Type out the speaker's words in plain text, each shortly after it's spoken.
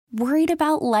Worried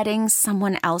about letting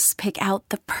someone else pick out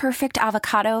the perfect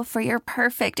avocado for your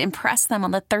perfect impress them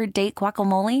on the third date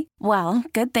guacamole? Well,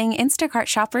 good thing Instacart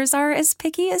shoppers are as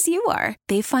picky as you are.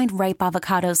 They find ripe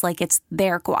avocados like it's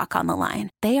their guac on the line.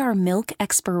 They are milk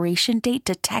expiration date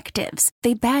detectives.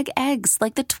 They bag eggs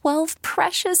like the 12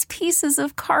 precious pieces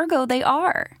of cargo they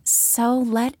are. So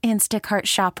let Instacart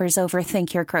shoppers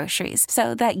overthink your groceries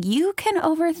so that you can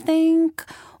overthink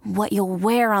what you'll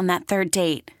wear on that third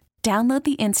date. Download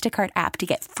the Instacart app to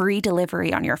get free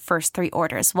delivery on your first 3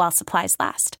 orders while supplies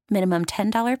last. Minimum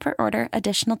 $10 per order.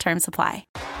 Additional terms apply.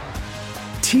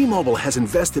 T-Mobile has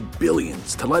invested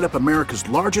billions to light up America's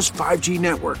largest 5G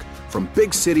network, from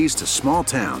big cities to small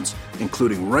towns,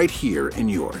 including right here in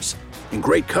yours. And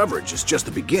great coverage is just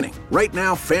the beginning. Right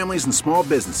now, families and small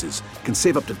businesses can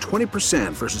save up to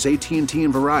 20% versus AT&T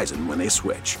and Verizon when they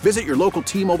switch. Visit your local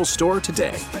T-Mobile store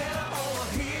today.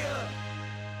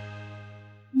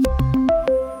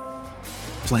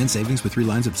 Plan savings with 3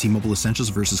 lines of T-Mobile Essentials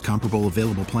versus comparable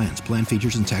available plans. Plan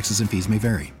features and taxes and fees may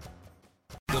vary.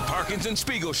 The Parkinson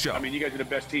Spiegel Show. I mean, you guys are the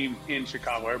best team in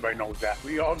Chicago. Everybody knows that.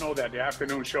 We all know that. The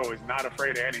afternoon show is not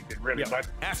afraid of anything, really. Yeah. But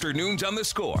afternoons on the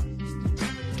Score.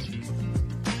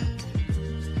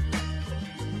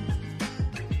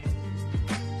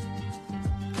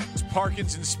 It's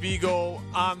Parkinson Spiegel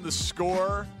on the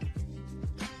Score.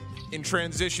 In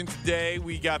transition today,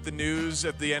 we got the news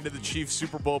at the end of the Chiefs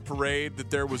Super Bowl parade that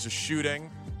there was a shooting.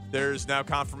 There's now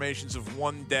confirmations of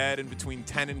 1 dead and between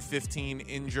 10 and 15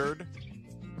 injured.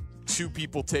 2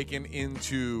 people taken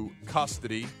into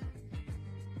custody.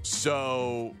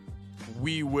 So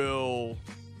we will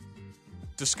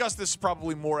discuss this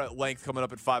probably more at length coming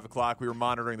up at 5 o'clock. We were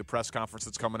monitoring the press conference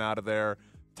that's coming out of there,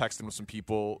 texting with some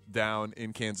people down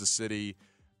in Kansas City.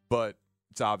 But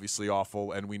it's obviously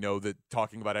awful, and we know that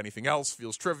talking about anything else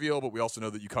feels trivial, but we also know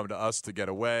that you come to us to get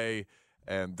away.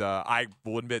 And I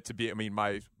will admit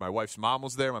my wife's mom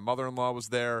was there, my mother-in-law was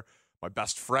there, my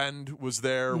best friend was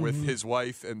there with his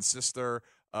wife and sister,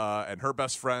 and her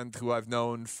best friend, who I've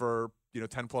known for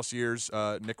 10-plus years,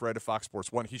 Nick Wright of Fox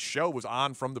Sports 1. His show was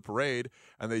on from the parade,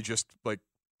 and they just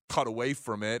cut away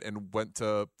from it and went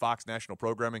to Fox National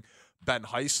Programming. Ben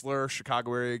Heisler,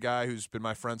 Chicago area guy who's been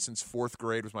my friend since 4th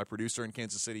grade, was my producer in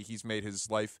Kansas City. He's made his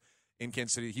life in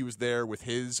Kansas City. He was there with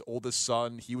his oldest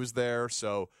son. He was there.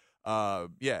 So,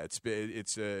 it's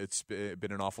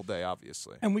been an awful day,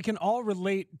 obviously. And we can all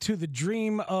relate to the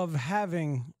dream of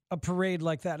having a parade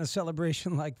like that and a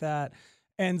celebration like that.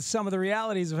 And some of the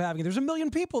realities of having it. There's 1 million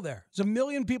people there. There's 1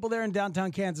 million people there in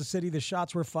downtown Kansas City. The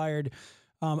shots were fired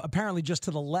apparently just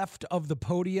to the left of the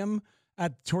podium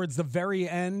towards the very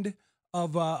end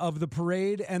of the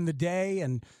parade and the day.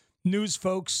 And news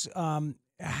folks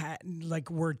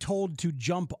were told to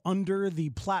jump under the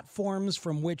platforms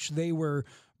from which they were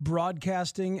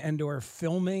broadcasting and or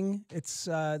filming. It's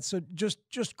so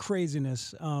just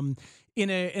craziness in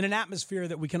an atmosphere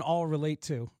that we can all relate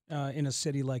to in a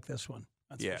city like this one.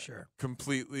 That's for sure.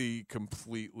 Completely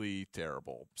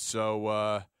terrible.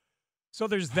 So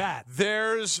there's that.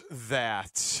 There's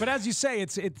that. But as you say,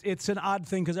 it's an odd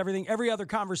thing because every other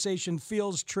conversation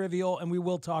feels trivial, and we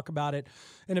will talk about it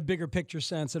in a bigger picture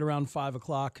sense at around 5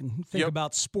 o'clock and think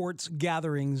about sports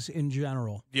gatherings in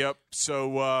general. Yep.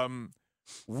 So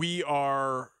we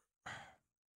are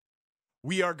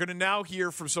going to now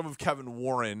hear from some of Kevin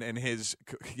Warren and his,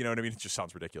 you know what I mean? It just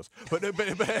sounds ridiculous. But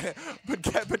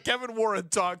Kevin Warren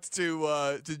talked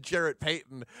to Jarrett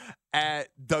Payton at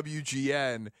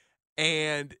WGN.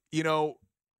 And,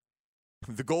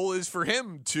 the goal is for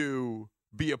him to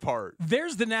be a part.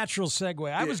 There's the natural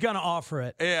segue. I was going to offer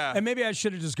it. Yeah. And maybe I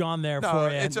should have just gone there for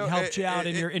you and helped you out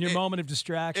in your moment of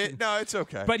distraction. No, it's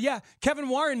okay. But, yeah, Kevin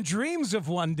Warren dreams of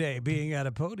one day being at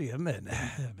a podium. And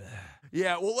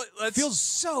yeah, well, let's... Feels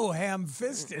so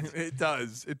ham-fisted. It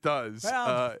does.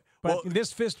 Well, but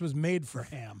this fist was made for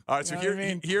ham. All right, so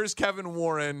here's Kevin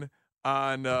Warren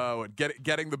on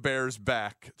getting the Bears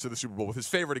back to the Super Bowl with his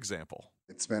favorite example.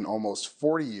 It's been almost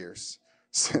 40 years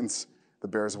since the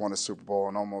Bears won a Super Bowl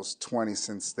and almost 20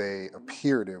 since they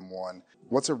appeared in one.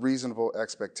 What's a reasonable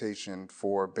expectation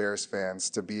for Bears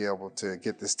fans to be able to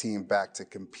get this team back to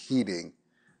competing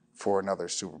for another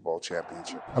Super Bowl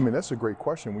championship? I mean, that's a great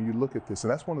question when you look at this,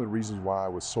 and that's one of the reasons why I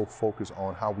was so focused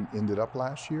on how we ended up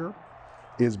last year,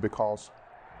 is because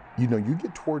you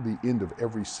get toward the end of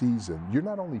every season, you're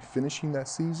not only finishing that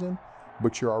season,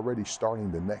 but you're already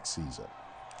starting the next season.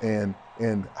 And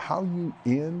how you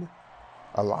end,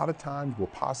 a lot of times will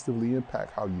positively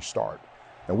impact how you start.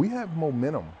 And we have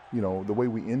momentum, the way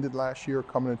we ended last year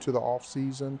coming into the off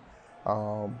season.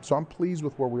 So I'm pleased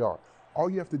with where we are. All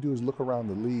you have to do is look around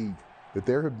the league that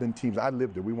there have been teams, I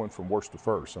lived it, we went from worst to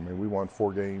first. I mean, we won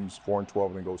 4 games, 4-12,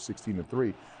 and then go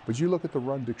 16-3. But you look at the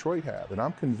run Detroit had, and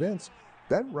I'm convinced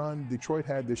that run Detroit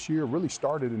had this year really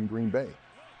started in Green Bay.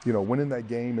 Winning that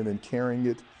game and then carrying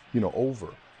it, over.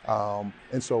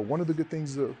 And so one of the good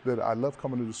things that I love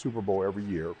coming to the Super Bowl every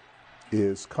year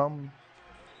is come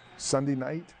Sunday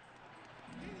night,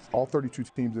 all 32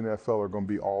 teams in the NFL are going to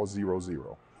be all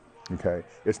 0-0. Okay?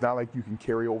 It's not like you can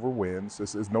carry over wins.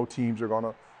 There's no teams are going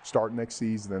to start next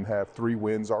season and have 3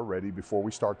 wins already before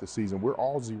we start the season. We're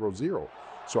all 0-0.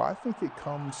 So I think it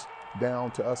comes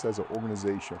down to us as an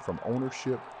organization, from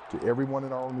ownership to everyone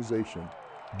in our organization.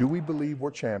 Do we believe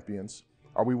we're champions?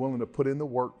 Are we willing to put in the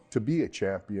work to be a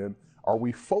champion? Are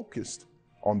we focused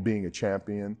on being a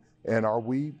champion? And are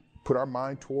we put our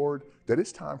mind toward that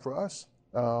it's time for us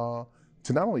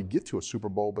to not only get to a Super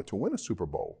Bowl, but to win a Super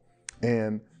Bowl?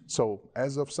 And so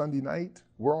as of Sunday night,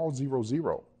 we're all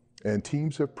 0-0. And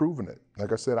teams have proven it.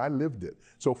 Like I said, I lived it.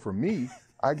 So for me,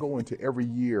 I go into every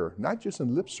year, not just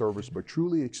in lip service, but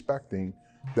truly expecting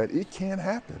that it can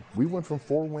happen. We went from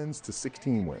 4 wins to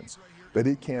 16 wins, that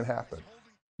it can happen.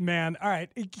 Man, all right.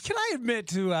 Can I admit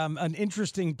to an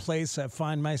interesting place I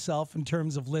find myself in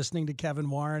terms of listening to Kevin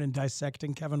Warren and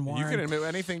dissecting Kevin Warren? You can admit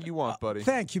anything you want, buddy.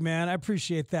 Thank you, man. I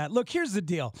appreciate that. Look, here's the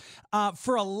deal.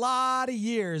 For a lot of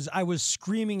years, I was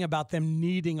screaming about them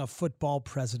needing a football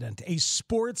president, a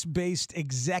sports-based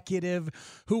executive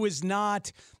who is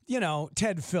not,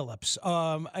 Ted Phillips,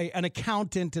 an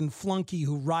accountant and flunky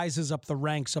who rises up the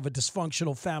ranks of a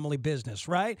dysfunctional family business,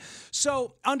 right?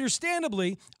 So,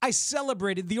 understandably, I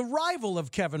celebrated the arrival of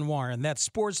Kevin Warren, that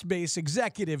sports-based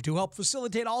executive, to help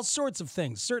facilitate all sorts of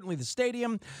things, certainly the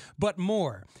stadium, but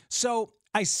more. So,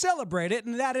 I celebrate it,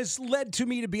 and that has led to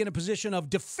me to be in a position of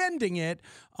defending it,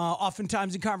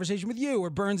 oftentimes in conversation with you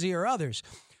or Bernsey or others.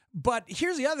 But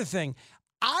here's the other thing.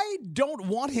 I don't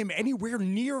want him anywhere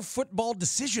near football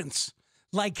decisions.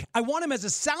 Like, I want him as a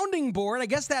sounding board. I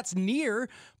guess that's near.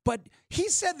 But he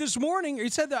said this morning,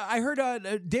 I heard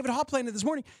David Hall playing it this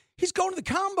morning, he's going to the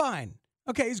Combine.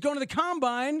 Okay, he's going to the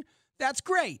Combine. That's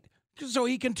great. So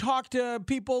he can talk to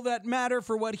people that matter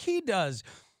for what he does.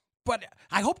 But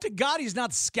I hope to God he's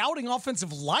not scouting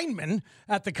offensive linemen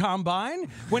at the Combine.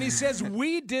 When he says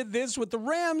we did this with the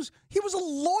Rams, he was a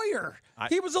lawyer.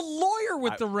 He was a lawyer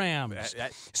with the Rams.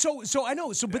 So I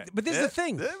know. So but this is the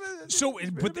thing.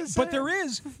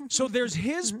 So there's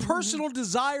his personal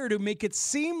desire to make it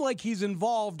seem like he's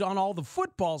involved on all the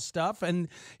football stuff and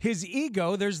his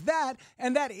ego. There's that,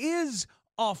 and that is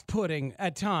off-putting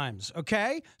at times.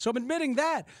 Okay, so I'm admitting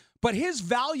that. But his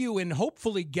value in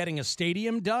hopefully getting a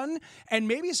stadium done and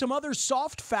maybe some other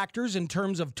soft factors in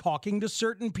terms of talking to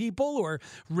certain people or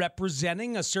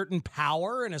representing a certain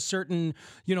power and a certain,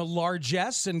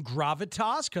 largesse and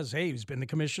gravitas, because, hey, he's been the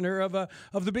commissioner of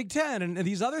the Big Ten and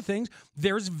these other things.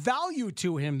 There's value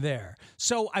to him there.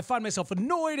 So I find myself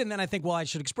annoyed, and then I think, well, I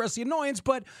should express the annoyance,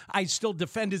 but I still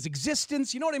defend his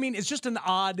existence. You know what I mean? It's just an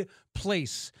odd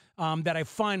place that I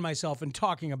find myself in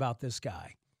talking about this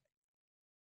guy.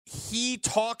 He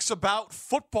talks about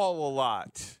football a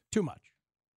lot. Too much.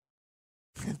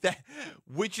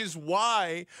 Which is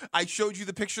why I showed you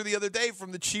the picture the other day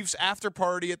from the Chiefs after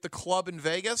party at the club in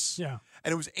Vegas. Yeah.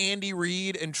 And it was Andy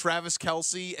Reid and Travis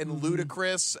Kelce and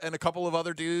Ludacris and a couple of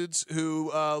other dudes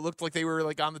who looked like they were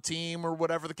like on the team or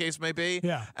whatever the case may be.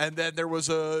 Yeah. And then there was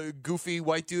a goofy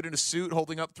white dude in a suit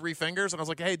holding up 3 fingers. And I was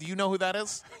like, hey, do you know who that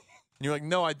is? And you're like,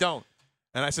 no, I don't.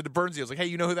 And I said to Bernsey, I was like, hey,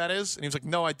 you know who that is? And he was like,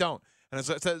 no, I don't. And I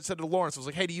said to Lawrence, I was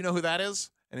like, hey, do you know who that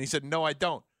is? And he said, no, I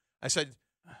don't. I said,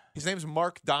 his name's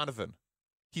Mark Donovan.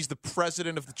 He's the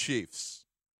president of the Chiefs.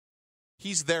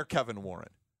 He's their Kevin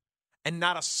Warren. And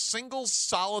not a single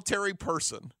solitary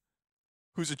person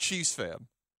who's a Chiefs fan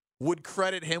would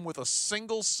credit him with a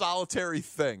single solitary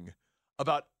thing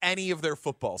about any of their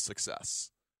football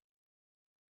success.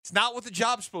 It's not what the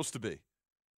job's supposed to be.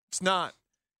 It's not.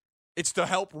 It's to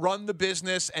help run the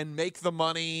business and make the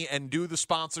money and do the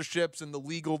sponsorships and the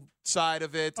legal side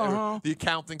of it or the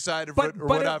accounting side of it or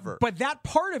whatever. But that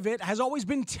part of it has always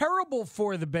been terrible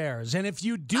for the Bears. And if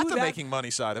you do not the making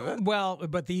money side of it. Well,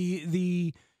 but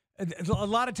a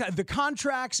lot of times the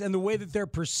contracts and the way that they're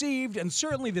perceived, and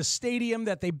certainly the stadium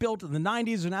that they built in the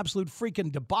 90s is an absolute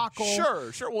freaking debacle.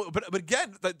 Sure. Well, but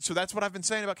again, so that's what I've been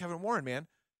saying about Kevin Warren, man.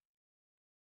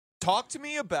 Talk to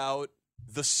me about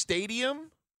the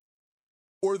stadium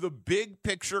or the big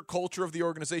picture culture of the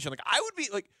organization. Like, I would be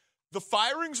like, the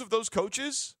firings of those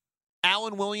coaches,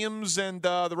 Alan Williams and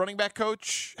the running back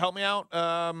coach, help me out.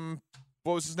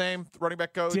 What was his name? The running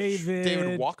back coach?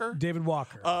 David Walker? David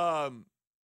Walker.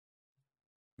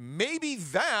 Maybe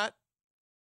that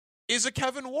is a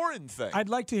Kevin Warren thing. I'd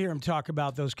like to hear him talk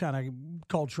about those kind of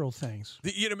cultural things.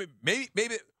 Maybe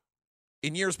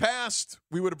in years past,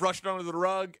 we would have brushed it under the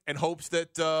rug and hoped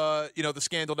that the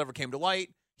scandal never came to light.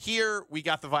 Here, we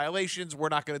got the violations. We're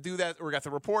not going to do that. We got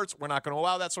the reports. We're not going to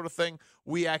allow that sort of thing.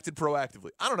 We acted proactively.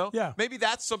 I don't know. Yeah. Maybe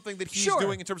that's something that he's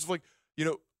doing in terms of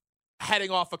heading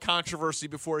off a controversy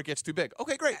before it gets too big.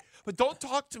 Okay, great. But don't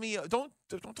talk to me. Don't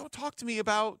talk to me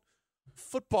about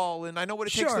football, and I know what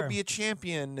it takes to be a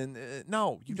champion. And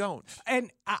no, you don't. And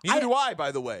neither do I,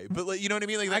 by the way. But you know what I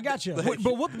mean? I got you. But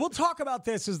we'll talk about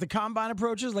this as the combine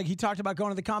approaches. Like he talked about going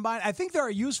to the combine. I think there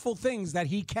are useful things that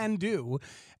he can do,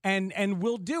 and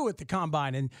will do at the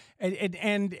combine.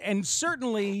 And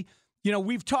certainly,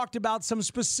 we've talked about some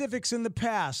specifics in the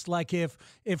past, like if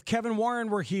Kevin Warren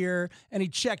were here and he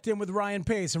checked in with Ryan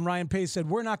Pace, and Ryan Pace said,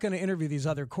 we're not going to interview these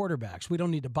other quarterbacks. We don't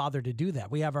need to bother to do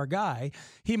that. We have our guy.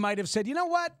 He might have said, you know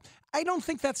what? I don't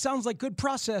think that sounds like good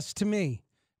process to me.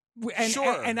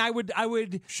 And I would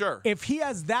if he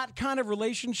has that kind of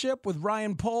relationship with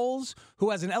Ryan Poles, who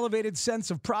has an elevated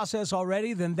sense of process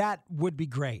already, then that would be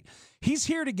great. He's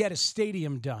here to get a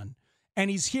stadium done. And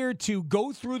he's here to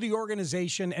go through the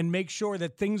organization and make sure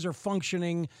that things are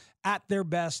functioning at their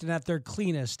best and at their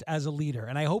cleanest as a leader.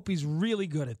 And I hope he's really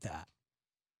good at that.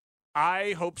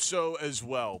 I hope so as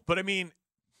well. But, I mean,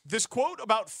 this quote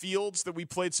about Fields that we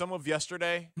played some of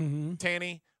yesterday,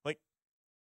 Tanny,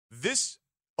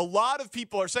 a lot of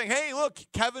people are saying, hey, look,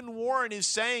 Kevin Warren is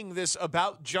saying this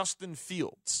about Justin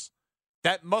Fields.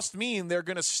 That must mean they're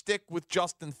going to stick with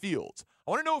Justin Fields.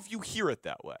 I want to know if you hear it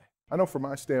that way. I know from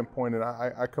my standpoint, and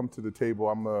I come to the table,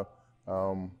 I'm a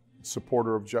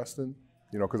supporter of Justin,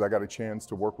 because I got a chance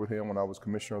to work with him when I was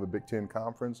commissioner of the Big Ten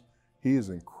Conference. He is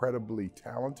incredibly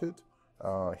talented.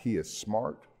 He is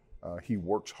smart. He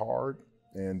works hard,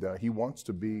 and he wants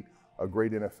to be a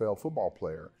great NFL football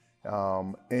player.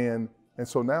 And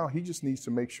so now he just needs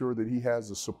to make sure that he has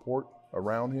the support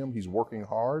around him. He's working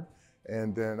hard.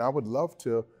 And then I would love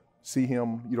to see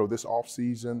him, this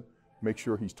offseason, make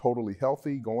sure he's totally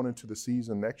healthy going into the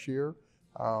season next year.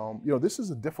 This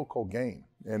is a difficult game.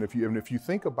 And if you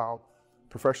think about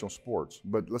professional sports,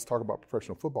 but let's talk about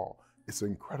professional football, it's an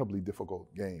incredibly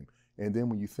difficult game. And then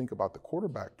when you think about the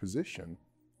quarterback position,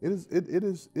 it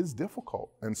is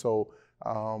difficult. And so,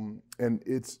 and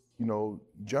it's,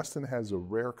 Justin has a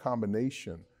rare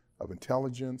combination of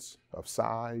intelligence, of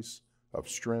size, of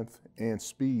strength, and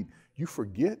speed. You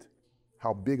forget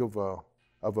how big of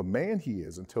a man he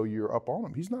is until you're up on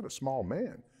him. He's not a small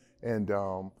man. And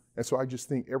so I just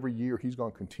think every year he's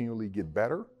going to continually get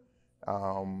better.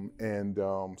 So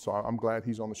I'm glad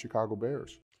he's on the Chicago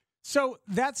Bears. So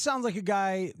that sounds like a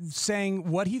guy saying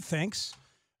what he thinks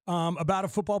about a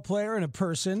football player and a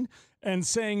person, and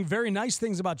saying very nice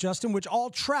things about Justin, which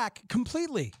all track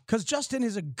completely, because Justin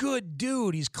is a good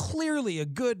dude. He's clearly a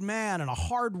good man and a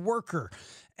hard worker.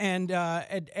 And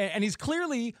he's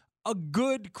clearly a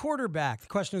good quarterback. The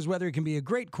question is whether he can be a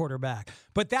great quarterback.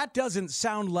 But that doesn't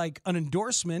sound like an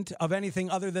endorsement of anything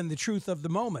other than the truth of the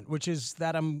moment, which is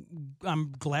that I'm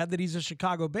glad that he's a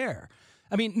Chicago Bear.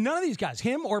 I mean, none of these guys,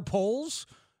 him or Poles,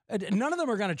 none of them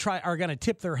are going to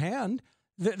tip their hand.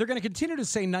 They're going to continue to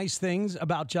say nice things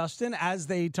about Justin as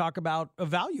they talk about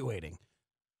evaluating.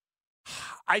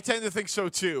 I tend to think so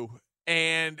too.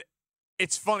 And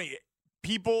it's funny.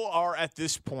 People are at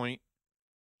this point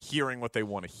hearing what they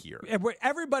want to hear.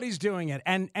 Everybody's doing it,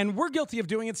 and we're guilty of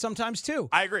doing it sometimes too.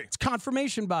 I agree. It's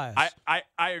confirmation bias. I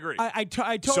agree. I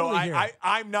totally hear it.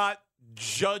 I'm not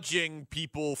judging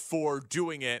people for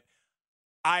doing it.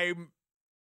 I'm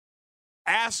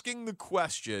asking the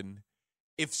question,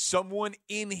 if someone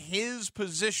in his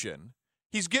position,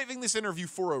 he's giving this interview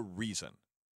for a reason.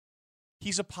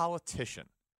 He's a politician.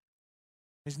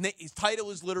 His title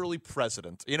is literally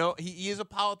president. He is a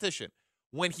politician.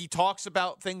 When he talks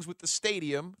about things with the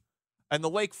stadium and the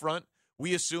lakefront,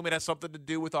 we assume it has something to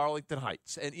do with Arlington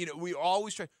Heights. And, we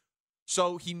always try.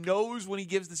 So he knows when he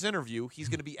gives this interview, he's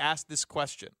going to be asked this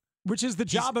question. Which is the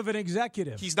job of an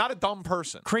executive. He's not a dumb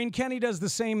person. Crane Kenny does the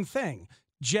same thing.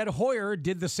 Jed Hoyer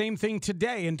did the same thing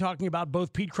today in talking about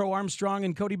both Pete Crow Armstrong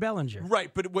and Cody Bellinger.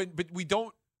 Right, but we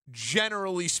don't,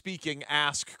 generally speaking,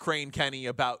 ask Crane Kenny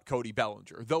about Cody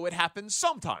Bellinger, though it happens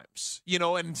sometimes,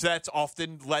 and that's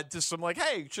often led to some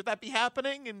hey, should that be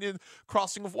happening? And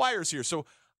crossing of wires here. So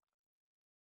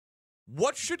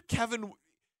what should Kevin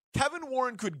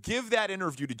Warren could give that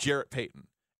interview to Jarrett Payton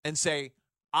and say,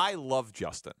 I love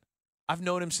Justin. I've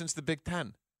known him since the Big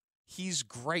Ten. He's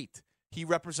great. He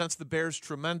represents the Bears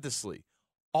tremendously.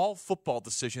 All football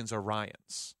decisions are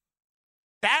Ryan's.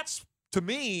 That's, to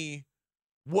me,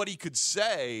 what he could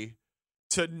say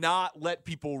to not let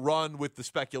people run with the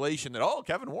speculation that, oh,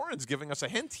 Kevin Warren's giving us a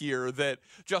hint here that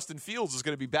Justin Fields is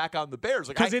going to be back on the Bears.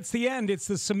 Because it's the end. It's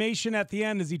the summation at the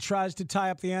end as he tries to tie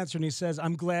up the answer, and he says,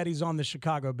 I'm glad he's on the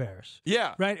Chicago Bears.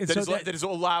 Yeah. Right? That is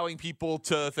allowing people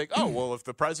to think, oh, well, if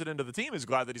the president of the team is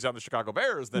glad that he's on the Chicago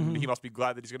Bears, then he must be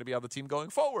glad that he's going to be on the team going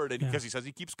forward. And because he says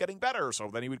he keeps getting better, so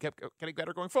then he would keep getting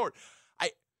better going forward.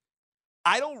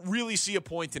 I don't really see a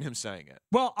point in him saying it.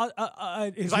 Well,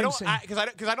 because I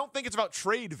don't think it's about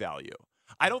trade value.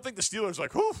 I don't think the Steelers are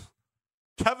like, whew,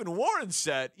 Kevin Warren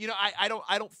said. I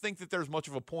don't think that there's much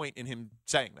of a point in him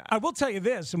saying that. I will tell you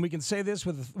this, and we can say this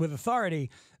with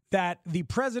authority, that the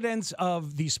presidents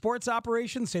of the sports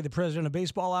operations, say the president of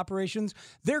baseball operations,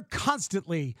 they're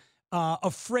constantly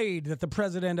afraid that the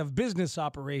president of business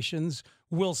operations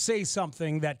will say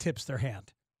something that tips their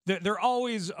hand. They're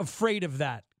always afraid of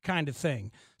that kind of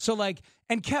thing. So,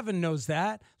 and Kevin knows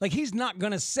that. He's not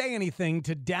going to say anything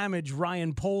to damage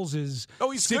Ryan Poles'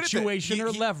 situation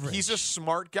or leverage. He's a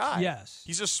smart guy. Yes.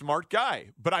 He's a smart guy.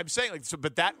 But I'm saying,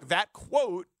 but that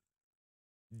quote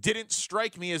didn't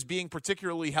strike me as being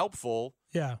particularly helpful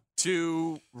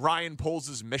to Ryan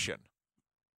Poles' mission.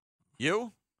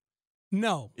 You?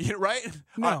 No. Right?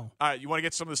 No. All right. You want to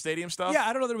get some of the stadium stuff? Yeah,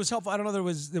 I don't know that it was helpful. I don't know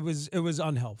that it was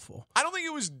unhelpful. I don't think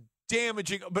it was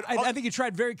damaging, but I think he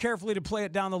tried very carefully to play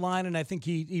it down the line, and I think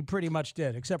he pretty much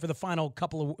did, except for the final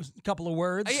couple of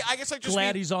words. I guess I just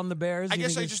glad he's on the Bears. I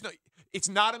guess I just know it's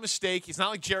not a mistake. It's not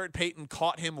like Jarrett Payton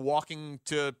caught him walking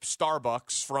to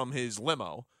Starbucks from his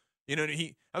limo.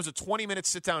 That was a 20-minute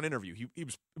sit-down interview.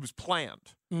 It was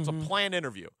planned. It was a planned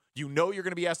interview. You're going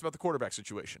to be asked about the quarterback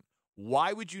situation.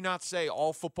 Why would you not say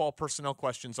all football personnel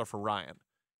questions are for Ryan?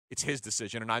 It's his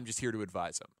decision, and I'm just here to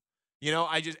advise him.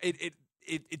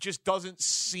 It just doesn't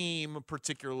seem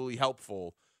particularly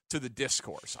helpful to the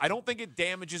discourse. I don't think it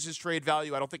damages his trade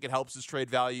value. I don't think it helps his trade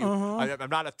value. I'm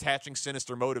not attaching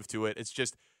sinister motive to it. It's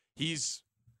just he's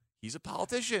a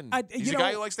politician. He's a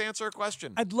guy who likes to answer a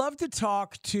question. I'd love to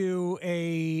talk to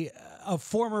a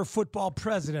former football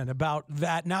president about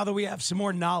that now that we have some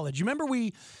more knowledge. You remember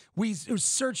we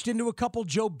searched into a couple.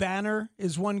 Joe Banner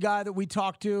is one guy that we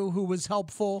talked to who was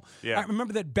helpful. Yeah. I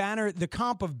remember that Banner, the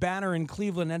comp of Banner in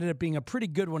Cleveland ended up being a pretty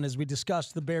good one as we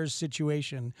discussed the Bears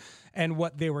situation and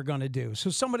what they were going to do. So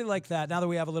somebody like that, now that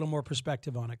we have a little more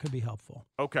perspective on it, could be helpful.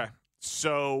 Okay.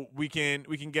 So we can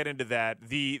get into that.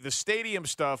 The stadium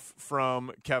stuff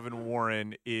from Kevin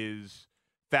Warren is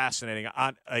fascinating.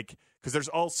 Because there's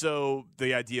also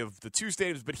the idea of the two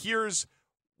stadiums, but here's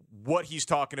what he's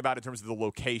talking about in terms of the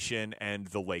location and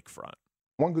the lakefront.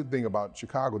 One good thing about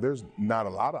Chicago, there's not a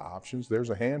lot of options.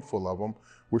 There's a handful of them.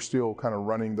 We're still kind of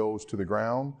running those to the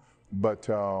ground. But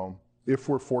if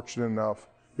we're fortunate enough,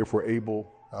 if we're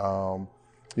able,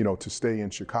 to stay in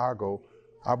Chicago,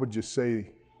 I would just say,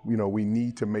 we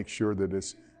need to make sure that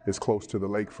it's close to the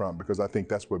lakefront, because I think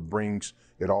that's what brings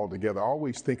it all together. I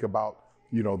always think about,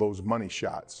 those money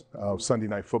shots of Sunday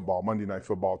night football, Monday night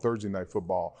football, Thursday night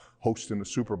football, hosting the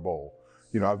Super Bowl.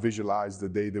 I visualize the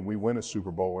day that we win a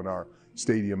Super Bowl in our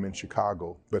stadium in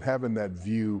Chicago. But having that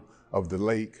view of the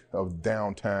lake, of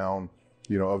downtown,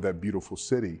 of that beautiful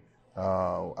city,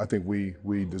 I think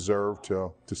we deserve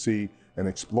to see and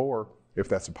explore if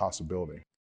that's a possibility.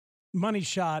 Money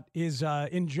shot is,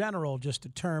 in general, just a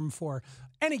term for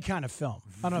any kind of film.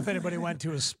 I don't know if anybody went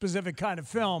to a specific kind of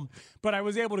film, but I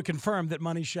was able to confirm that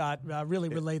money shot really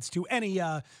relates to any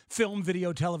film,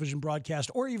 video, television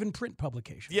broadcast, or even print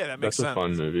publication. Yeah, that makes sense. That's a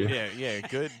fun movie.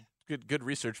 Yeah, good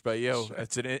research by you.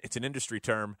 It's an industry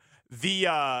term. The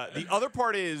other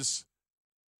part is,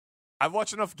 I've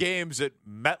watched enough games at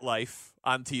MetLife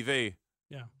on TV.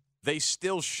 Yeah, they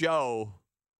still show,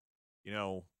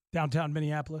 downtown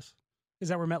Minneapolis. Is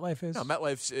that where MetLife is? No,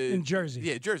 MetLife's in Jersey.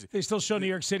 Yeah, Jersey. They still show New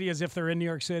York City as if they're in New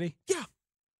York City? Yeah.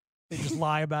 They just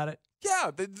lie about it?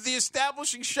 Yeah, the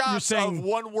establishing shots of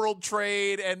One World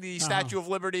Trade and the Statue of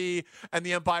Liberty and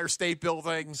the Empire State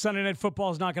Building. Sunday Night Football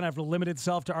is not going to have to limit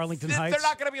itself to Arlington Heights. They're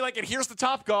not going to be like, and here's the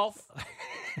Topgolf.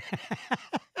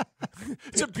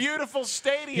 It's a beautiful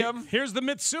stadium. Here's the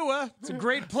Mitsuya. It's a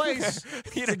great place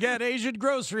to get Asian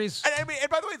groceries. And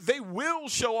by the way, they will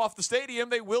show off the stadium.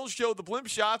 They will show the blimp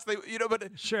shots. But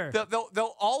sure,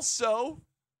 they'll also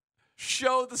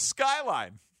show the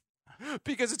skyline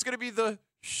because it's going to be the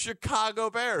Chicago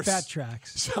Bears. That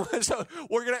tracks. So it's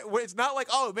not like,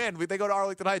 oh man, they go to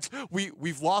Arlington Heights.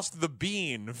 We've lost the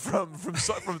bean from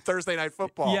Thursday Night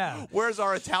Football. Yeah. Where's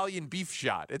our Italian beef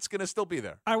shot? It's going to still be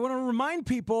there. I want to remind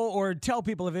people, or tell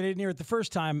people if they didn't hear it the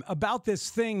first time, about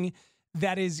this thing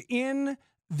that is in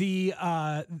the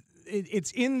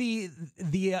it's in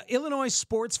the Illinois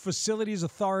Sports Facilities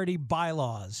Authority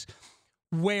bylaws,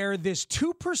 where this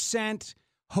 2%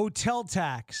 hotel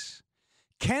tax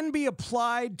can be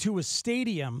applied to a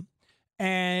stadium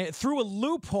and through a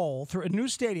loophole, through a new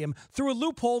stadium, through a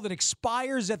loophole that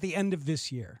expires at the end of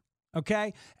this year.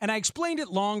 Okay? And I explained it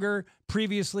longer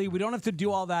previously. We don't have to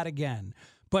do all that again.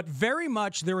 But very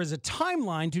much there is a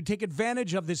timeline to take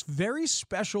advantage of this very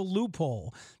special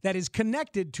loophole that is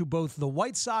connected to both the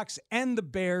White Sox and the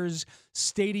Bears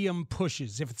stadium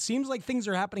pushes. If it seems like things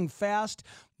are happening fast,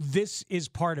 this is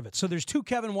part of it. So there's two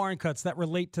Kevin Warren cuts that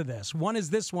relate to this. One is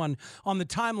this one on the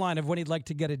timeline of when he'd like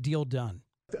to get a deal done.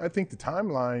 I think the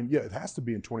timeline, it has to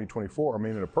be in 2024. I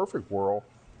mean, in a perfect world,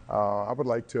 I would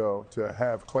like to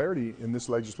have clarity in this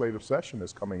legislative session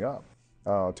that's coming up.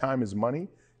 Time is money.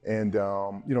 And,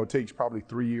 it takes probably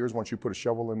 3 years once you put a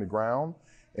shovel in the ground.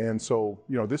 And so,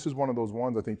 this is one of those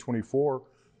ones, I think 24,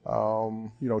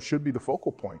 should be the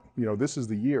focal point. This is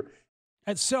the year.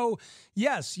 And so,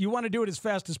 yes, you want to do it as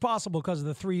fast as possible because of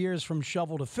the 3 years from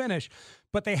shovel to finish,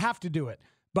 but they have to do it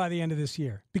by the end of this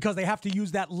year because they have to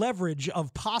use that leverage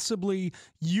of possibly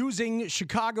using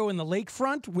Chicago in the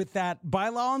lakefront with that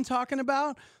bylaw I'm talking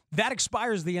about. That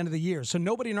expires the end of the year. So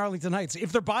nobody in Arlington Heights,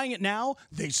 if they're buying it now,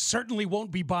 they certainly won't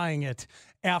be buying it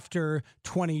after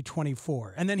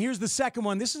 2024. And then here's the second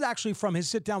one. This is actually from his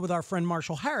sit down with our friend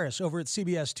Marshall Harris over at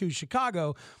CBS 2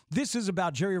 Chicago. This is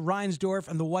about Jerry Reinsdorf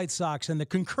and the White Sox and the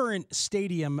concurrent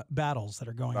stadium battles that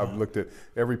are going on. I've looked at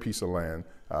every piece of land,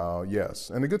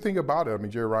 yes. And the good thing about it,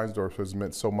 Jerry Reinsdorf has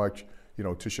meant so much,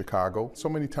 to Chicago. So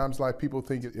many times, people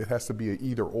think it has to be an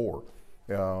either or.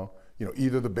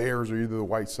 Either the Bears or either the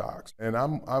White Sox. And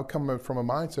I'm coming from a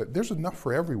mindset, there's enough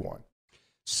for everyone.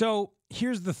 So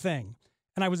here's the thing,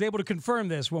 and I was able to confirm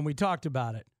this when we talked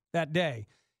about it that day.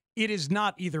 It is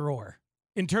not either or.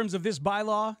 In terms of this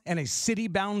bylaw and a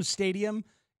city-bound stadium,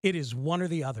 it is one or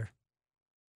the other.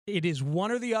 It is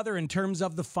one or the other in terms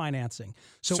of the financing.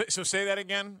 So say that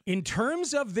again? In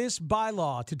terms of this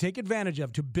bylaw to take advantage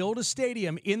of, to build a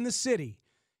stadium in the city,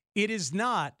 it is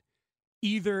not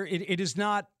either, it is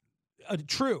not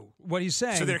true, what he's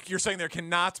saying. So you're saying there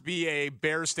cannot be a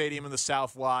Bears stadium in the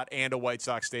South Lot and a White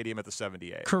Sox stadium at the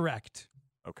 78? Correct.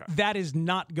 Okay. That is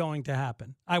not going to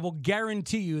happen. I will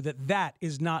guarantee you that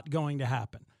is not going to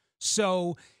happen.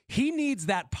 So he needs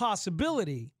that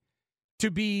possibility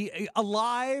to be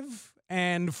alive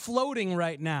and floating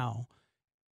right now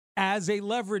as a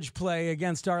leverage play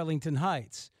against Arlington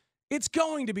Heights. It's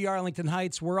going to be Arlington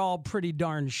Heights. We're all pretty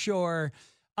darn sure.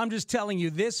 I'm just telling you,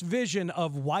 this vision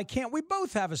of why can't we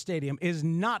both have a stadium is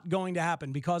not going to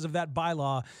happen because of that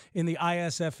bylaw in the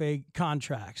ISFA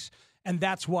contracts. And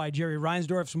that's why Jerry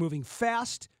Reinsdorf's moving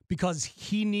fast, because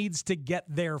he needs to get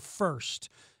there first.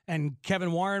 And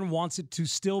Kevin Warren wants it to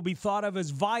still be thought of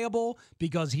as viable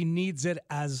because he needs it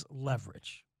as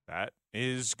leverage. That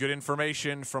is good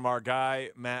information from our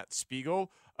guy, Matt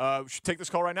Spiegel. We should take this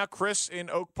call right now. Chris in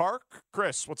Oak Park.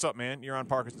 Chris, what's up, man? You're on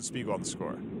Parkinson and Spiegel on The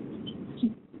Score.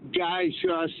 Guys,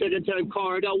 second-time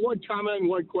caller. I got one comment and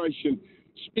one question.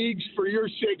 Spiegs, for your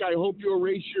sake, I hope you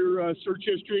erase your search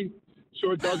history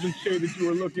so it doesn't say that you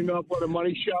were looking up what a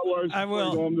money shot was. I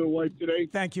will. Home to the wife today.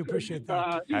 Thank you. Appreciate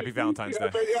that. Happy Valentine's Day.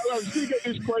 But, I was thinking of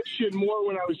this question more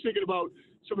when I was thinking about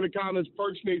some of the comments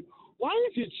Parks made. Why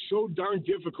is it so darn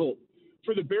difficult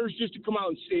for the Bears just to come out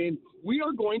and saying, we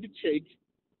are going to take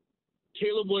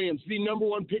Caleb Williams, the number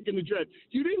one pick in the draft?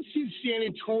 You didn't see San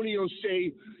Antonio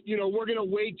say, we're going to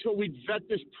wait till we vet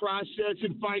this process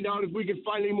and find out if we can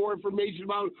find any more information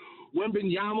about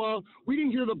Wembanyama. We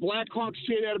didn't hear the Blackhawks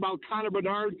say that about Connor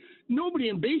Bedard. Nobody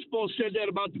in baseball said that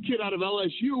about the kid out of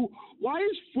LSU. Why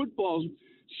is football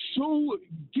so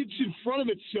gets in front of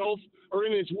itself or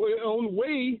in its own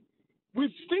way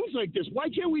with things like this? Why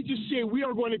can't we just say we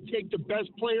are going to take the best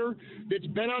player that's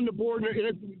been on the board?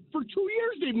 And for 2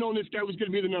 years, they've known this guy was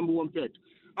going to be the number one pick.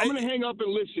 I'm going to hang up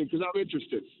and listen because I'm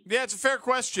interested. Yeah, it's a fair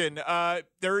question.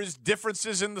 There is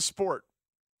differences in the sports.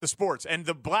 And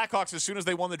the Blackhawks, as soon as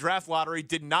they won the draft lottery,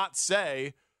 did not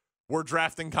say, we're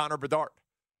drafting Connor Bedard.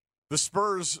 The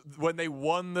Spurs, when they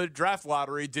won the draft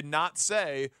lottery, did not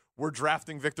say, we're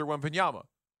drafting Victor Wembanyama.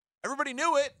 Everybody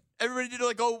knew it. Everybody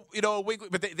did a wink,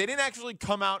 but they didn't actually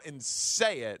come out and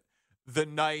say it the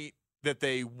night that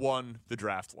they won the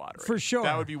draft lottery. For sure.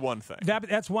 That would be one thing.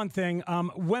 That's one thing.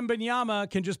 Wembanyama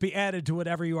can just be added to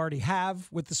whatever you already have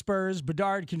with the Spurs.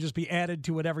 Bedard can just be added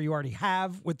to whatever you already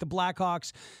have with the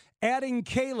Blackhawks. Adding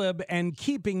Caleb and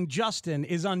keeping Justin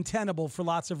is untenable for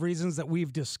lots of reasons that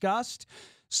we've discussed.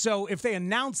 So if they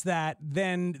announce that,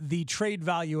 then the trade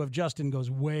value of Justin goes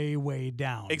way, way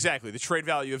down. Exactly. The trade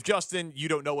value of Justin, you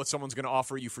don't know what someone's going to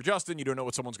offer you for Justin. You don't know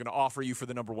what someone's going to offer you for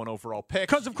the number 1 overall pick.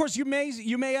 Because, of course, you may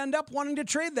end up wanting to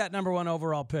trade that number 1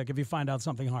 overall pick if you find out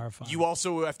something horrifying. You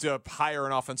also have to hire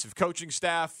an offensive coaching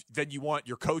staff. Then you want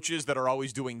your coaches that are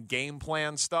always doing game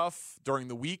plan stuff during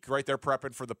the week, right? They're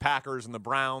prepping for the Packers and the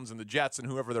Browns and the Jets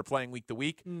and whoever they're playing week to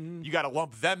week. Mm-hmm. You got to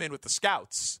lump them in with the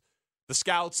scouts. The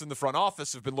scouts in the front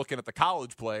office have been looking at the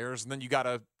college players, and then you got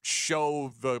to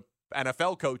show the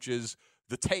NFL coaches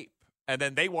the tape, and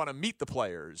then they want to meet the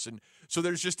players, and so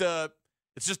it's just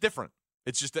different.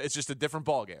 It's just a different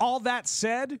ballgame. All that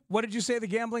said, what did you say the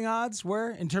gambling odds were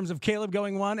in terms of Caleb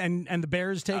going 1 and the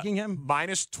Bears taking him?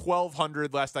 Minus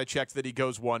 1,200 last I checked that he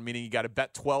goes 1, meaning you got to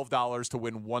bet $12 to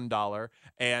win $1,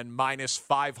 and minus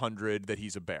 500 that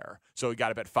he's a Bear. So you got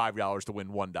to bet $5 to win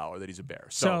 $1 that he's a Bear.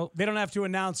 So they don't have to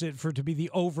announce it for it to be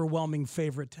the overwhelming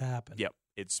favorite to happen. Yep.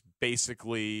 It's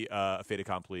basically a fait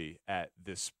accompli at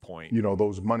this point. You know,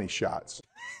 those money shots.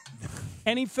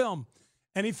 Any film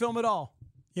at all,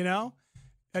 you know?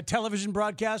 A television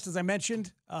broadcast, as I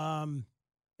mentioned, a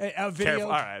video.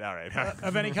 Careful. All right.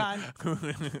 Of any kind.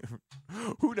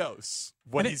 Who knows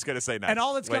what he's going to say next? And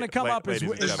all that's going to come up is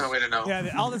there's no way to know.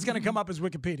 Yeah, all that's going to come up is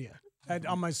Wikipedia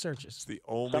on my searches. It's the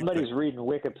only Somebody's reading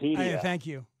Wikipedia. Thank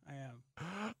you. I am.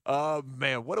 Oh,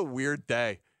 man, what a weird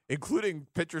day. Including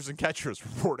pitchers and catchers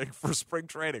reporting for spring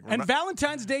training. And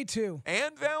Valentine's Day, too.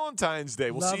 And Valentine's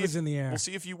Day. Love is in the air. We'll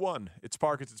see if you won. It's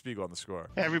Parkinson Spiegel on the score.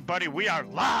 Hey everybody, we are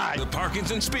live. The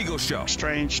Parkinson Spiegel Show.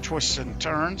 Strange twists and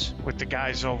turns with the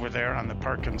guys over there on the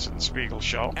Parkinson Spiegel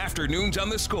Show. Afternoons on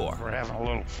the score. We're having a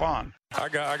little fun. I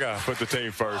got to put the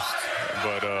team first.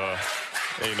 But,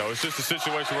 it's just the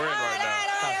situation we're in right now.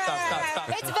 Stop.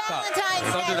 It's Valentine's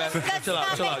Day. Don't do that. Chill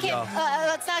out, y'all.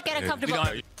 Let's not get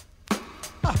uncomfortable.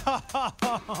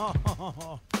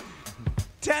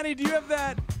 Tanny, do you have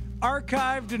that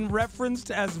archived and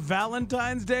referenced as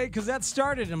Valentine's Day? Because that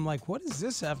started. I'm like, what does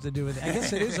this have to do with it? I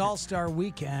guess it is All-Star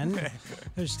Weekend.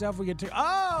 There's stuff we get to. Oh,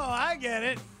 I get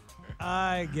it.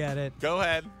 Go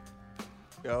ahead.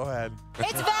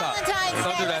 It's Valentine's Day.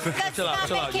 Don't do that. Chill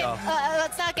out, y'all.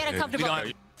 Let's not get uncomfortable.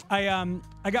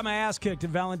 I got my ass kicked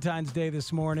at Valentine's Day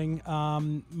this morning.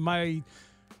 My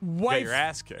wife, got your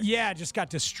ass kicked. Yeah, just got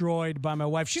destroyed by my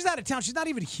wife. She's out of town. She's not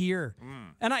even here.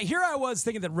 And here I was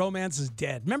thinking that romance is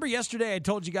dead. Remember yesterday I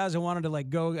told you guys I wanted to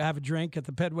go have a drink at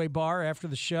the Pedway bar after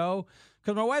the show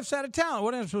because my wife's out of town.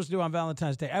 What am I supposed to do on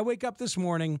Valentine's Day? I wake up this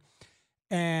morning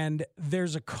and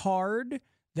there's a card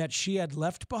that she had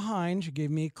left behind. She gave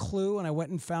me a clue, and I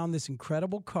went and found this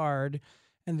incredible card.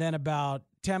 And then about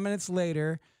 10 minutes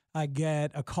later, I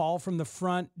get a call from the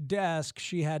front desk.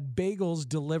 She had bagels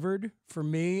delivered for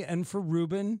me and for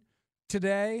Ruben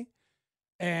today.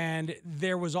 And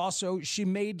there was also, she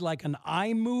made like an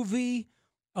iMovie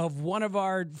of one of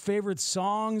our favorite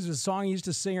songs, a song he used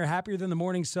to sing, Happier Than the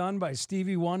Morning Sun by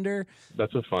Stevie Wonder.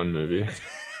 That's a fun movie.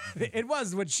 It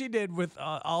was what she did with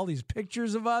all these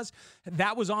pictures of us.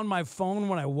 That was on my phone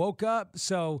when I woke up.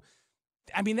 So,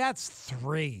 I mean, that's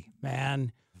 3,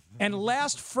 man. And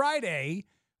last Friday,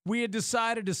 we had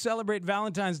decided to celebrate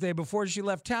Valentine's Day before she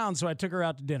left town. So I took her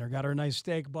out to dinner, got her a nice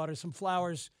steak, bought her some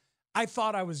flowers. I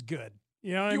thought I was good.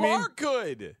 You know what I mean? You are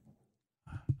good.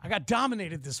 I got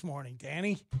dominated this morning,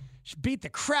 Danny. She beat the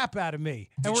crap out of me.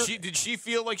 Did she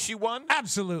feel like she won?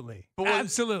 Absolutely.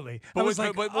 Absolutely. But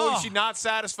was she not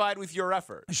satisfied with your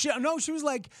effort? She was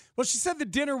like, well, she said the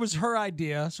dinner was her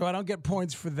idea, so I don't get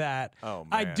points for that. Oh, man.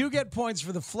 I do get points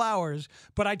for the flowers,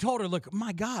 but I told her, look,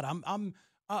 my God,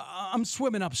 I'm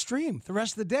swimming upstream the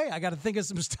rest of the day. I got to think of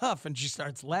some stuff. And she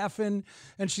starts laughing.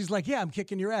 And she's like, yeah, I'm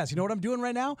kicking your ass. You know what I'm doing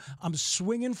right now? I'm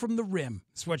swinging from the rim.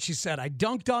 That's what she said. I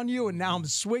dunked on you, and now I'm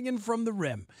swinging from the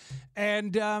rim.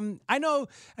 And I know,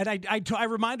 and I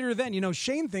reminded her then,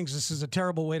 Shane thinks this is a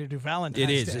terrible way to do Valentine's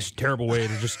Day. It is. It's a terrible way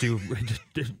to just do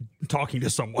talking to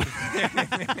someone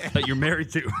that you're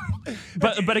married to.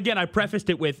 But again, I prefaced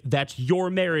it with, that's your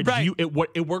marriage. Right.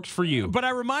 It works for you. But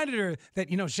I reminded her that,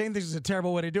 Shane thinks it's a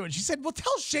terrible way to do it. She said, well,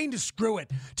 tell Shane to screw it.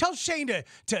 Tell Shane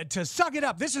to suck it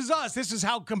up. This is us. This is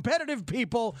how competitive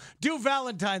people do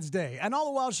Valentine's Day. And all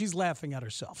the while, she's laughing at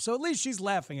herself. So at least she's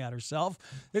laughing at herself.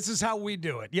 This is how we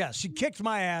do it. Yes, she kicked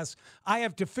my ass. I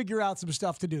have to figure out some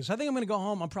stuff to do. So I think I'm going to go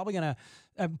home. I'm probably going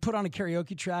to put on a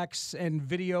karaoke tracks and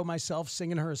video myself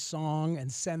singing her a song. song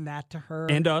and send that to her.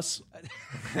 And us.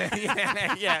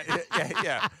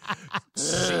 yeah.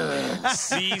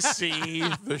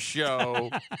 CC the show,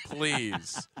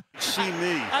 please.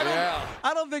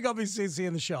 I don't think I'll be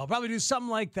CCing the show. I'll probably do something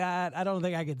like that. I don't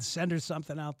think I could send her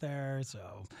something out there,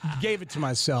 so gave it to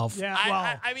myself. Yeah,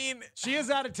 well, I mean, she is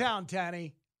out of town,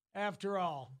 Tanny, after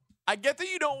all. I get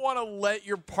that you don't want to let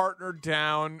your partner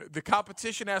down. The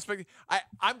competition aspect.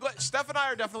 I'm glad Steph and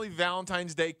I are definitely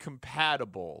Valentine's Day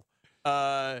compatible.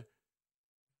 I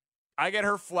get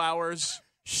her flowers.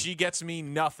 She gets me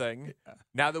nothing.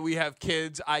 Now that we have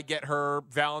kids, I get her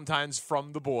Valentine's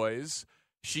from the boys.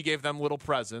 She gave them little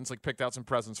presents, like picked out some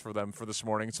presents for them for this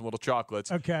morning, some little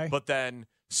chocolates. Okay. But then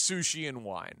sushi and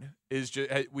wine is just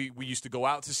we used to go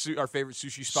out to our favorite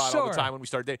sushi spot all the time when we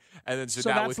started dating, and then so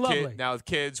now with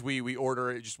kids we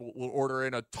order it. We'll order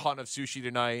in a ton of sushi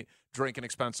tonight, drink an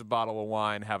expensive bottle of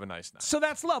wine, have a nice night. So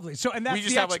that's lovely. So and that's we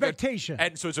just the have expectation.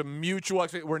 and so it's a mutual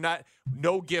expectation. We're not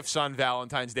no gifts on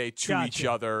Valentine's Day to each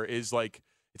other. Is like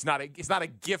it's not a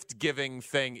gift giving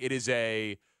thing. It is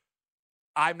a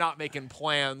I'm not making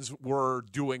plans. We're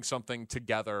doing something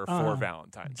together for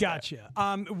Valentine's Day. Gotcha.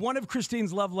 One of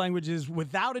Christine's love languages,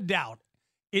 without a doubt,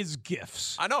 is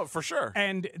gifts. I know, for sure.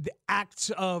 And the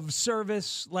acts of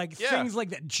service, like things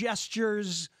like that,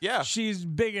 gestures. Yeah. She's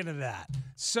big into that.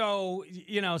 So,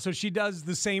 so she does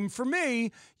the same for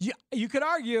me. You could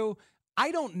argue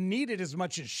I don't need it as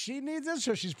much as she needs it,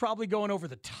 so she's probably going over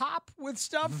the top with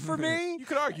stuff for me. You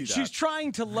could argue that. She's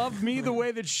trying to love me the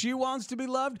way that she wants to be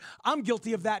loved. I'm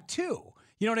guilty of that, too.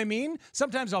 You know what I mean?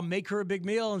 Sometimes I'll make her a big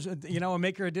meal, and I'll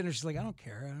make her a dinner. She's like, I don't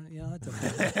care. That's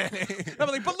okay. I'm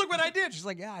like, but look what I did. She's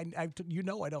like, yeah, I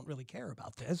don't really care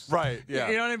about this. Right,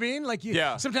 yeah. You know what I mean? Like,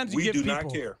 sometimes you give people. We do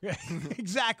not care.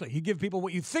 Exactly. You give people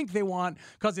what you think they want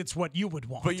because it's what you would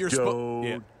want. But you're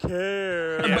supposed to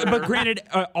care. Yeah. But granted,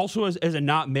 also as a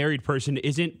not married person,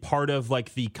 isn't part of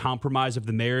like the compromise of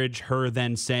the marriage her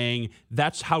then saying,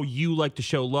 that's how you like to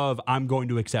show love, I'm going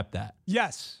to accept that?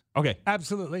 Yes. Okay.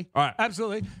 Absolutely. All right.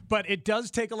 Absolutely. But it does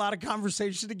take a lot of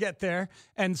conversation to get there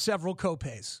and several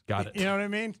copays. Got it. You know what I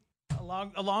mean?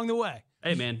 Along the way.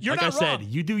 Hey, man. You're like I said,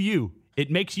 you do you. It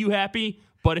makes you happy,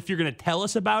 but if you're going to tell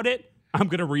us about it, I'm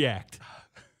going to react.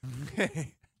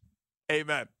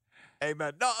 Amen.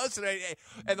 No, listen,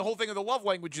 and the whole thing of the love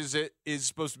languages is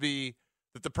supposed to be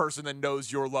that the person then knows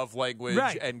your love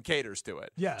language and caters to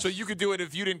it. Yeah. So you could do it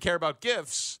if you didn't care about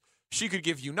gifts. She could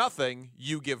give you nothing.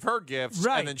 You give her gifts,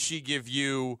 and then she give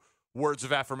you words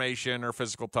of affirmation or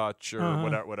physical touch or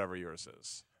whatever yours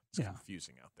is. It's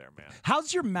confusing out there, man.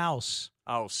 How's your mouse?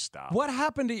 Oh, stop. What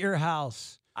happened at your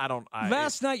house?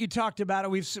 Last night you talked about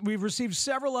it. We've received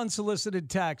several unsolicited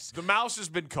texts. The mouse has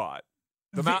been caught.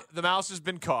 The mouse has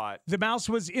been caught. The mouse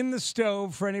was in the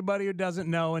stove, for anybody who doesn't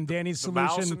know, and Danny's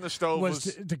solution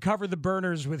was to cover the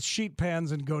burners with sheet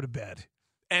pans and go to bed.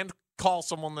 And call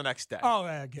someone the next day. Oh,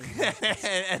 yeah.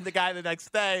 And the guy the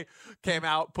next day came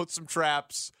out, put some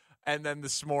traps, and then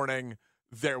this morning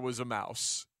there was a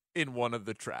mouse in one of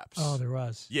the traps. Oh, there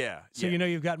was. Yeah. So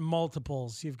you've got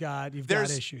multiples. You've got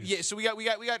issues. Yeah. So we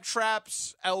got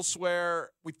traps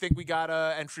elsewhere. We think we got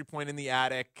a entry point in the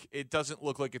attic. It doesn't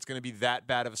look like it's going to be that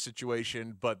bad of a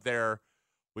situation, but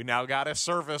we now got a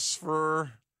service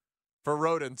for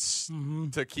rodents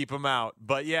to keep them out.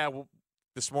 But yeah.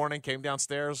 This morning, came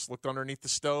downstairs, looked underneath the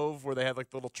stove where they had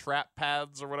like little trap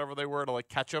pads or whatever they were to like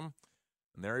catch him,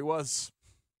 and there he was.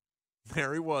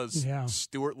 Yeah.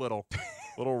 Stuart Little,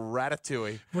 little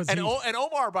ratatouille. And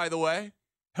Omar, by the way,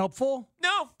 helpful?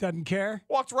 No, doesn't care.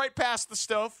 Walked right past the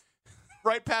stove,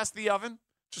 right past the oven.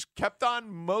 Just kept on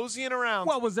moseying around.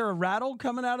 Well, was there a rattle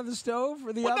coming out of the stove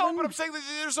or the oven? No, but I'm saying that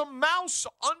there's a mouse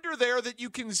under there that you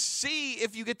can see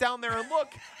if you get down there and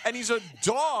look. And he's a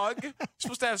dog,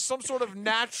 supposed to have some sort of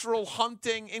natural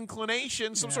hunting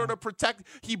inclination, some sort of protect.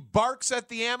 He barks at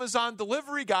the Amazon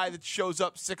delivery guy that shows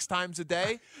up 6 times a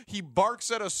day. He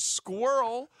barks at a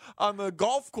squirrel on the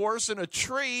golf course in a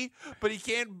tree, but he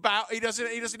can't bow. He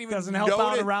doesn't even help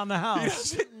out around the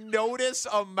house. He doesn't notice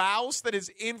a mouse that has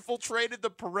infiltrated the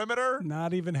perimeter.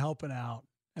 Not even helping out.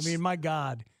 I mean, my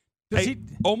God.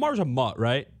 Omar's a mutt,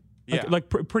 right? Yeah. Like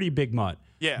pretty big mutt.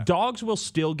 Yeah. Dogs will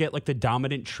still get like the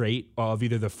dominant trait of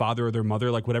either the father or their mother,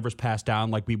 like whatever's passed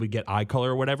down, like we would get eye color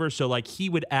or whatever. So like he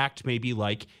would act maybe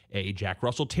like a Jack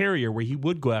Russell Terrier where he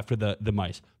would go after the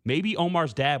mice. Maybe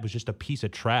Omar's dad was just a piece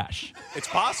of trash. It's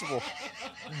possible.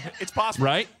 It's possible.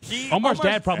 Right? Omar's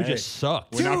dad probably just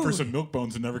sucked. Went out for some milk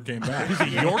bones and never came back. He's a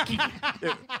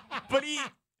Yorkie. But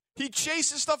He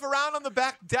chases stuff around on the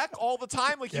back deck all the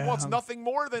time. Like, he wants nothing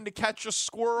more than to catch a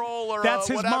squirrel or That's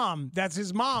his whatever. mom. That's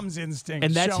his mom's instinct.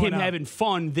 And that's him up. having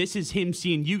fun. This is him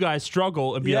seeing you guys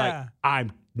struggle and be like,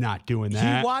 I'm not doing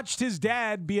that. He watched his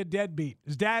dad be a deadbeat.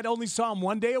 His dad only saw him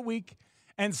one day a week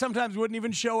and sometimes wouldn't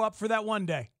even show up for that one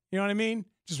day. You know what I mean?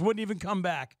 Just wouldn't even come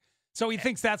back. So he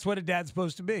thinks that's what a dad's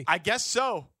supposed to be. I guess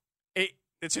so.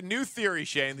 It's a new theory,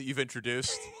 Shane, that you've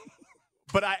introduced.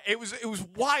 But it was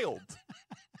wild.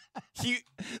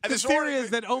 The theory is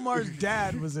that Omar's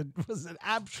dad was an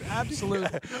absolute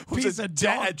piece of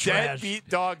dog trash. A deadbeat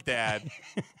dog dad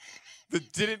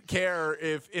that didn't care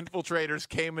if infiltrators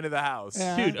came into the house.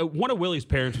 Dude, one of Willie's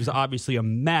parents was obviously a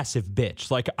massive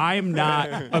bitch. Like, I'm not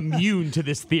immune to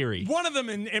this theory. One of them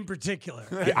in particular.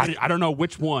 I don't know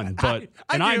which one, but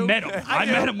I met him. I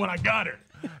met him when I got her.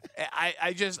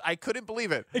 I couldn't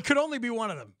believe it. It could only be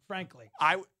one of them, frankly.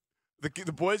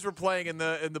 The boys were playing in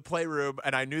the playroom,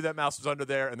 and I knew that mouse was under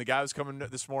there, and the guy was coming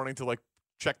this morning to, like,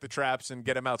 check the traps and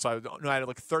get him out. So I had,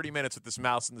 like, 30 minutes with this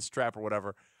mouse in this trap or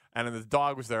whatever, and then the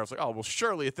dog was there. I was like, oh, well,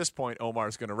 surely at this point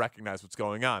Omar's going to recognize what's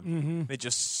going on. Mm-hmm. They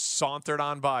just sauntered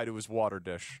on by to his water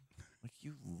dish. Like,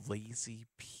 you lazy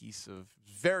piece of...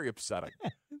 Very upsetting,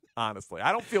 honestly.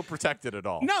 I don't feel protected at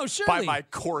all. No, surely. By my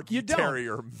Corgi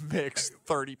Terrier mixed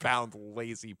 30-pound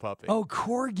lazy puppy. Oh,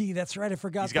 Corgi. That's right. I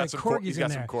forgot that Corgi's in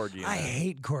there. Some Corgi in I there.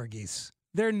 hate Corgis.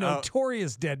 They're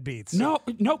notorious deadbeats. No,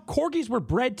 Corgis were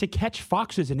bred to catch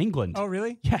foxes in England. Oh,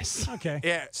 really? Yes. Okay.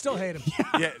 Yeah. Still hate him.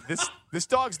 Yeah, this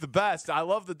dog's the best. I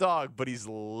love the dog, but he's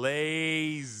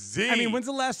lazy. I mean, when's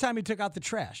the last time he took out the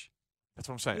trash? That's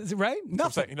what I'm saying. Is it right?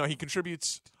 Nothing. You know, he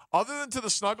contributes, other than to the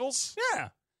snuggles. Yeah.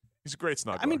 He's a great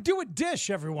snuggler. I mean, do a dish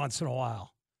every once in a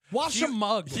while. Wash a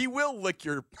mug. He will lick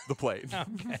the plate.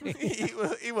 Okay.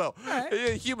 he will.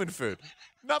 Right. Human food.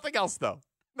 Nothing else, though.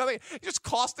 Nothing. He's just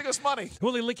costing us money.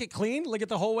 Will he lick it clean? Lick it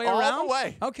the whole way All around? the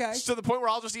way. Okay. To the point where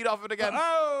I'll just eat off it again.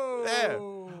 Oh.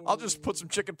 Yeah. I'll just put some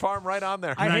chicken parm right on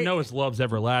there. I know his love's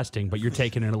everlasting, but you're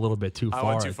taking it a little bit too far. I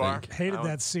went too far. Think. Hated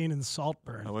that scene in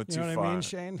Saltburn. I went you too know what far. I mean,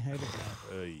 Shane? Hated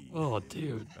that. Oh,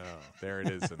 dude. Oh, there it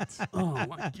isn't. Oh, my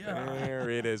God. There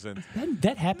it isn't.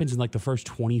 That happens in like the first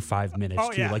 25 minutes,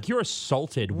 too. Yeah. Like, you're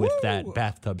assaulted with that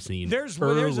bathtub scene. There's a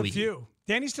early. few.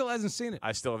 Danny still hasn't seen it.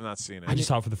 I still have not seen it. I just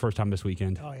saw it for the first time this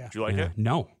weekend. Oh, yeah. Did you like it?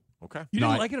 No. Okay. You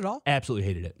didn't like it at all? Absolutely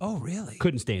hated it. Oh, really?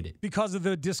 Couldn't stand it. Because of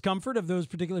the discomfort of those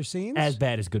particular scenes? As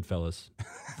bad as Goodfellas.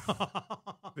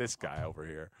 This guy over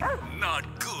here.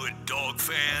 Not good, dog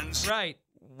fans. Right.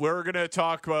 We're going to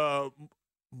talk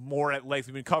more at length.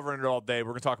 We've been covering it all day.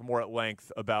 We're going to talk more at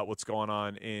length about what's going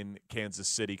on in Kansas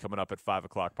City coming up at 5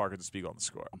 o'clock. Parkins and Spiegel on the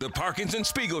Score. The Parkins and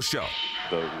Spiegel Show.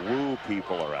 The woo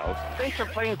people are out. Thanks for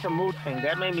playing some mood thing.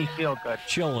 That made me feel good.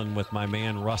 Chilling with my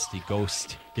man Rusty.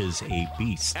 Ghost is a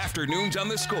beast. Afternoons on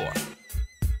the Score.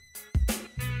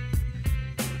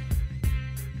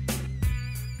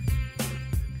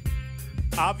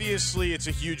 Obviously, it's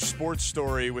a huge sports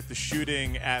story with the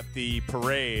shooting at the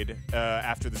parade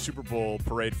after the Super Bowl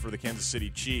parade for the Kansas City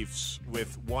Chiefs,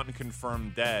 with one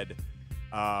confirmed dead.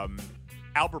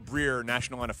 Albert Breer,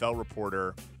 national NFL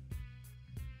reporter,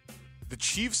 the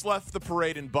Chiefs left the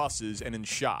parade in buses and in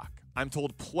shock. I'm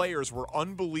told players were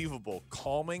unbelievable,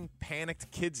 calming panicked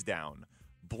kids down.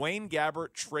 Blaine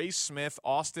Gabbert, Trey Smith,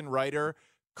 Austin Ryder,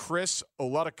 Chris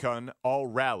Oludekun all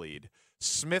rallied.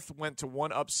 Smith went to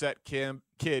one upset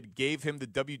kid, gave him the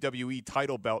WWE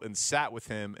title belt, and sat with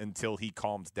him until he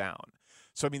calmed down.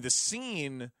 So, I mean, the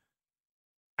scene,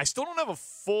 I still don't have a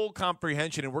full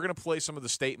comprehension, and we're going to play some of the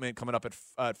statement coming up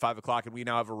at 5 o'clock, and we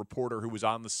now have a reporter who was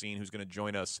on the scene who's going to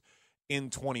join us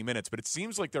in 20 minutes. But it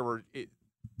seems like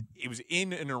it was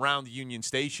in and around the Union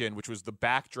Station, which was the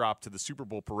backdrop to the Super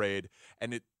Bowl parade,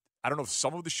 and I don't know if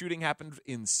some of the shooting happened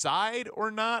inside or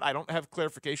not. I don't have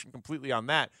clarification completely on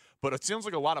that. But it seems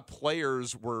like a lot of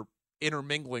players were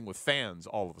intermingling with fans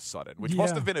all of a sudden, which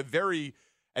must have been a very,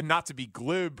 and not to be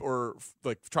glib or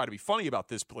like try to be funny about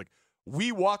this, but like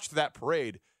we watched that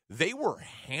parade. They were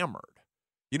hammered.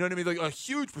 You know what I mean? Like a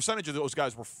huge percentage of those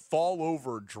guys were fall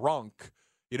over drunk.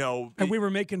 You know, and we were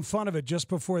making fun of it just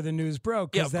before the news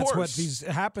broke because that's what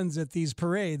happens at these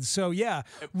parades. So, yeah,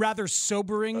 rather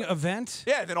sobering event.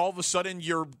 Yeah, and then all of a sudden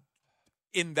you're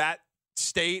in that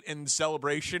state and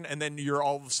celebration, and then you're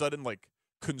all of a sudden like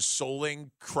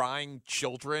consoling crying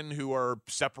children who are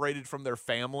separated from their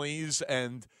families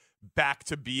and back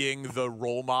to being the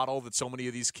role model that so many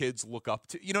of these kids look up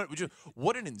to. You know,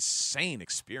 what an insane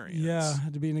experience. Yeah, it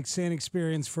had to be an insane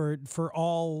experience for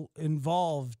all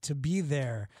involved to be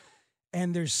there.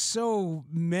 And there's so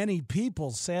many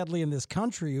people, sadly, in this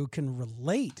country who can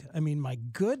relate. I mean, my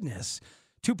goodness,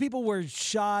 2 people were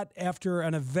shot after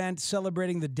an event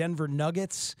celebrating the Denver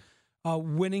Nuggets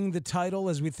winning the title.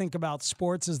 As we think about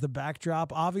sports as the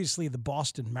backdrop, obviously the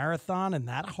Boston Marathon and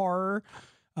that horror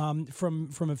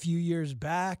from a few years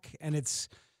back, and it's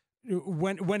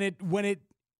when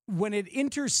it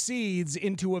intercedes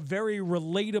into a very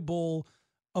relatable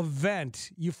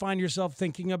event, you find yourself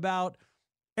thinking about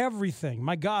everything.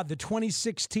 My God, the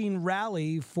 2016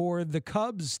 rally for the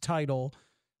Cubs title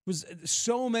was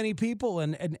so many people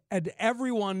and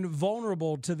everyone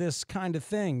vulnerable to this kind of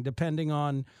thing, depending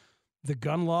on the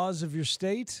gun laws of your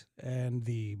state and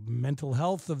the mental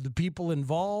health of the people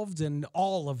involved and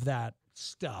all of that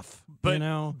stuff. But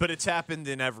it's happened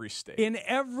in every state. In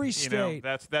every state.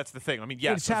 That's the thing. I mean,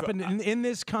 yes. It's happened in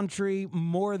this country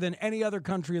more than any other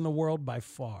country in the world by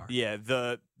far. Yeah,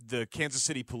 the Kansas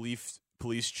City police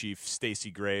chief, Stacey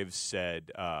Graves,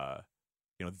 said,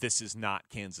 this is not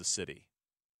Kansas City.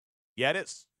 Yeah, it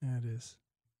is. Yeah, it is.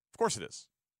 Of course it is.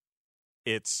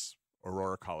 It's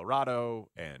Aurora, Colorado,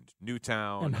 and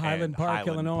Newtown, and Highland Park,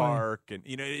 Illinois, Park, and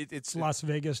it's Las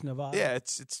Vegas, Nevada. Yeah,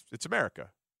 it's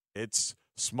America. It's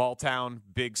small town,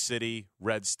 big city,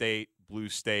 red state, blue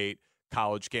state,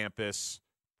 college campus,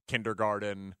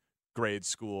 kindergarten, grade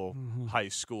school, high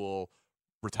school,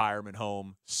 retirement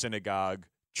home, synagogue,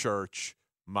 church,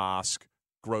 mosque,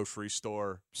 grocery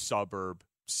store, suburb,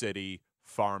 city,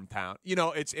 farm town.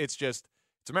 It's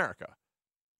America.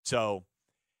 So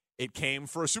it came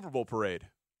for a Super Bowl parade.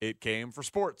 It came for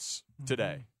sports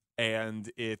today.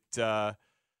 And it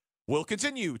will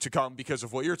continue to come because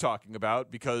of what you're talking about,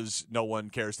 because no one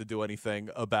cares to do anything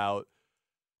about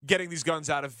getting these guns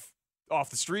off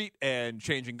the street and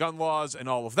changing gun laws and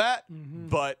all of that.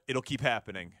 But it'll keep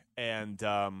happening. And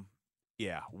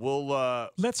we'll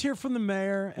let's hear from the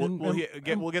mayor. And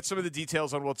we'll get some of the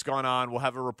details on what's gone on. We'll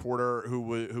have a reporter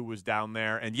who was down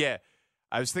there. And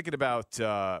I was thinking about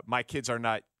my kids are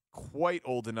not quite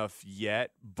old enough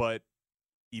yet, but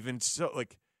even so,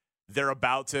 they're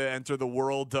about to enter the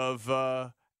world of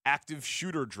active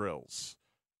shooter drills,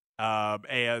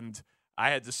 and I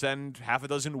had to send half a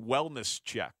dozen wellness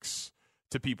checks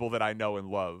to people that I know and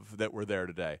love that were there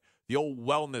today. The old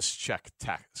wellness check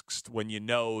text, when you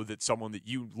know that someone that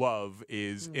you love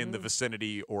is in the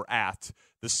vicinity or at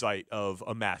the site of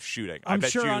a mass shooting. I'm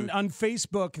sure on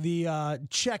Facebook, the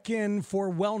check-in for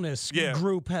wellness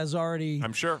group has already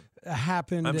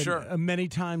happened many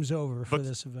times over for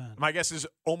this event. My guess is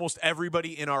almost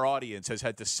everybody in our audience has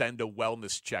had to send a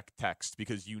wellness check text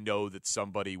because you know that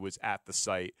somebody was at the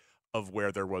site of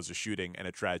where there was a shooting and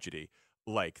a tragedy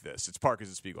like this. It's Parkins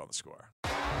and Spiegs on the Score.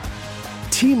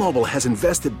 T-Mobile has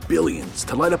invested billions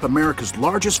to light up America's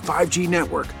largest 5G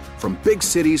network, from big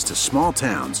cities to small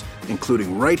towns,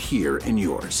 including right here in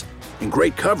yours. And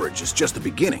great coverage is just the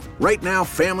beginning. Right now,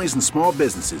 families and small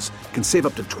businesses can save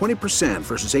up to 20%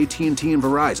 versus AT&T and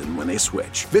Verizon when they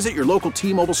switch. Visit your local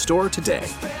T-Mobile store today.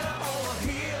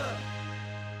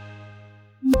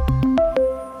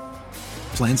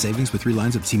 Plan savings with 3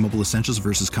 lines of T-Mobile Essentials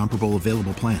versus comparable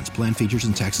available plans. Plan features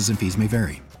and taxes and fees may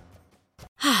vary.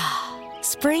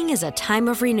 Spring is a time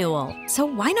of renewal, so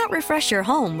why not refresh your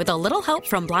home with a little help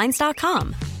from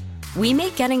Blinds.com? We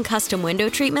make getting custom window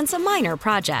treatments a minor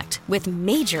project with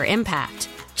major impact.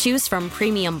 Choose from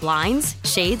premium blinds,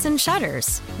 shades, and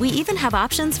shutters. We even have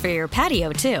options for your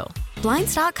patio, too.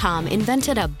 Blinds.com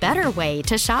invented a better way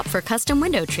to shop for custom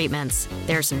window treatments.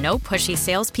 There's no pushy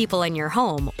salespeople in your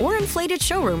home or inflated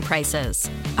showroom prices.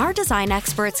 Our design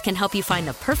experts can help you find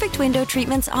the perfect window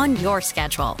treatments on your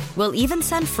schedule. We'll even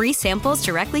send free samples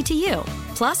directly to you.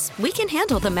 Plus, we can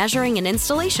handle the measuring and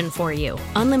installation for you.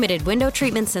 Unlimited window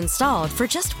treatments installed for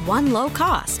just one low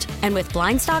cost. And with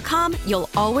Blinds.com, you'll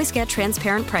always get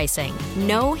transparent pricing.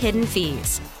 No hidden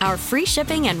fees. Our free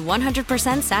shipping and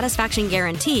 100% satisfaction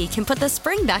guarantee can put the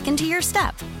spring back into your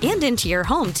step and into your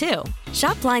home, too.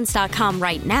 Shop Blinds.com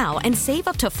right now and save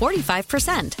up to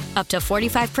 45%. Up to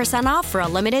 45% off for a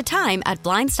limited time at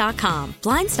Blinds.com.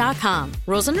 Blinds.com.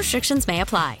 Rules and restrictions may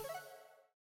apply.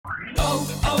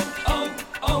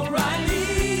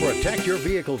 Protect your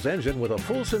vehicle's engine with a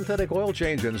full synthetic oil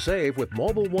change and save with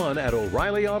Mobil 1 at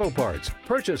O'Reilly Auto Parts.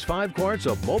 Purchase 5 quarts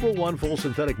of Mobil 1 full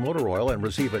synthetic motor oil and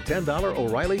receive a $10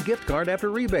 O'Reilly gift card after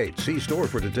rebate. See store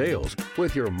for details.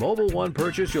 With your Mobil 1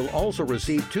 purchase, you'll also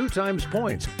receive 2 times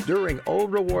points during O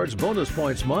Rewards Bonus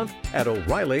Points Month at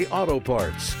O'Reilly Auto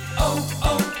Parts.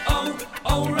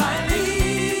 O'Reilly.